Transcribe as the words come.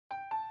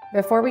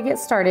Before we get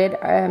started,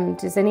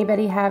 does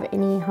anybody have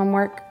any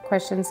homework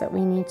questions that we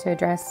need to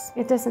address?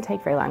 It doesn't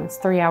take very long. It's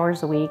 3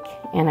 hours a week,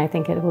 and I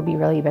think it will be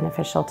really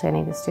beneficial to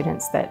any of the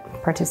students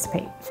that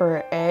participate.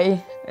 For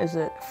A, is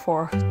it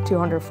for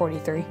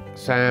 243?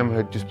 Sam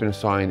had just been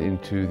assigned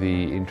into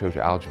the Intro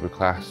to Algebra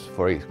class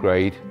for 8th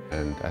grade,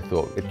 and I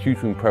thought a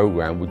tutoring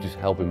program would just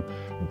help him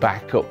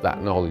back up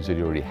that knowledge that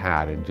he already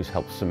had and just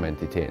help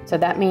cement it in. So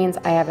that means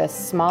I have a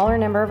smaller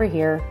number over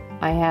here,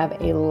 I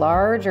have a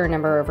larger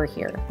number over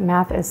here.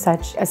 Math is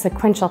such a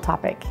sequential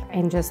topic,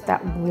 and just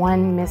that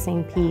one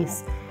missing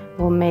piece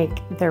will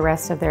make the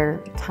rest of their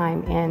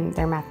time in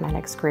their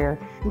mathematics career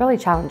really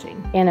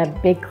challenging. In a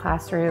big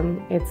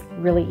classroom, it's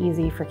really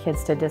easy for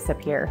kids to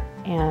disappear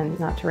and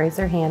not to raise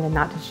their hand and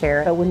not to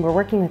share. But when we're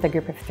working with a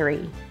group of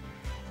 3,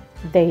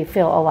 they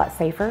feel a lot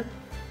safer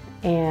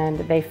and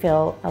they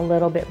feel a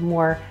little bit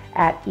more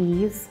at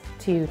ease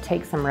to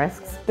take some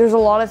risks. There's a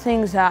lot of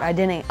things that I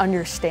didn't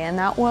understand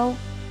that well,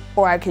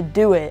 or I could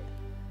do it,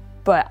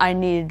 but I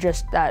needed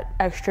just that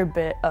extra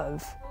bit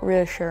of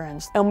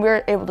reassurance. And we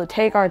were able to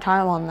take our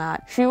time on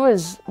that. She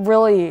was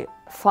really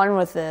fun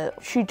with it.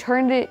 She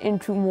turned it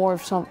into more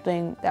of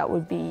something that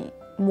would be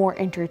more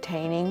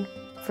entertaining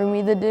for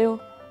me to do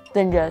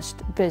than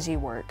just busy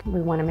work.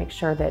 We want to make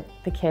sure that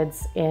the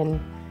kids in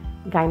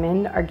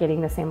Guyman are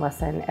getting the same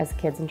lesson as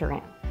kids in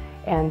Durant.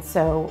 And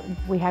so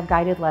we have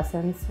guided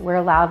lessons. We're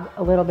allowed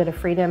a little bit of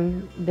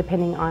freedom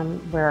depending on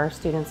where our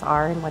students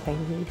are and what they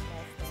need.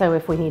 So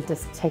if we need to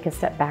take a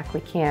step back, we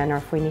can, or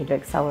if we need to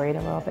accelerate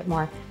a little bit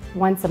more.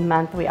 Once a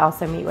month, we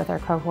also meet with our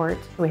cohort.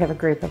 We have a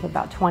group of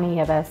about 20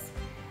 of us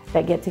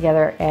that get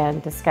together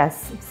and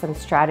discuss some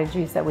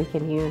strategies that we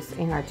can use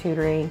in our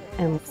tutoring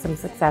and some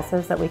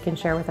successes that we can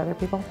share with other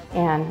people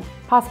and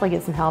possibly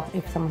get some help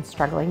if someone's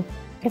struggling.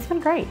 It's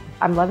been great.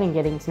 I'm loving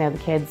getting to know the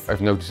kids.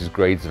 I've noticed his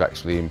grades have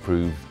actually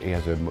improved. He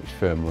has a much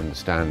firmer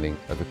understanding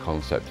of the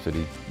concepts that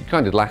he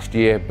kind of did last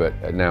year,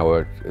 but now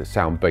a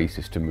sound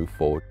basis to move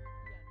forward.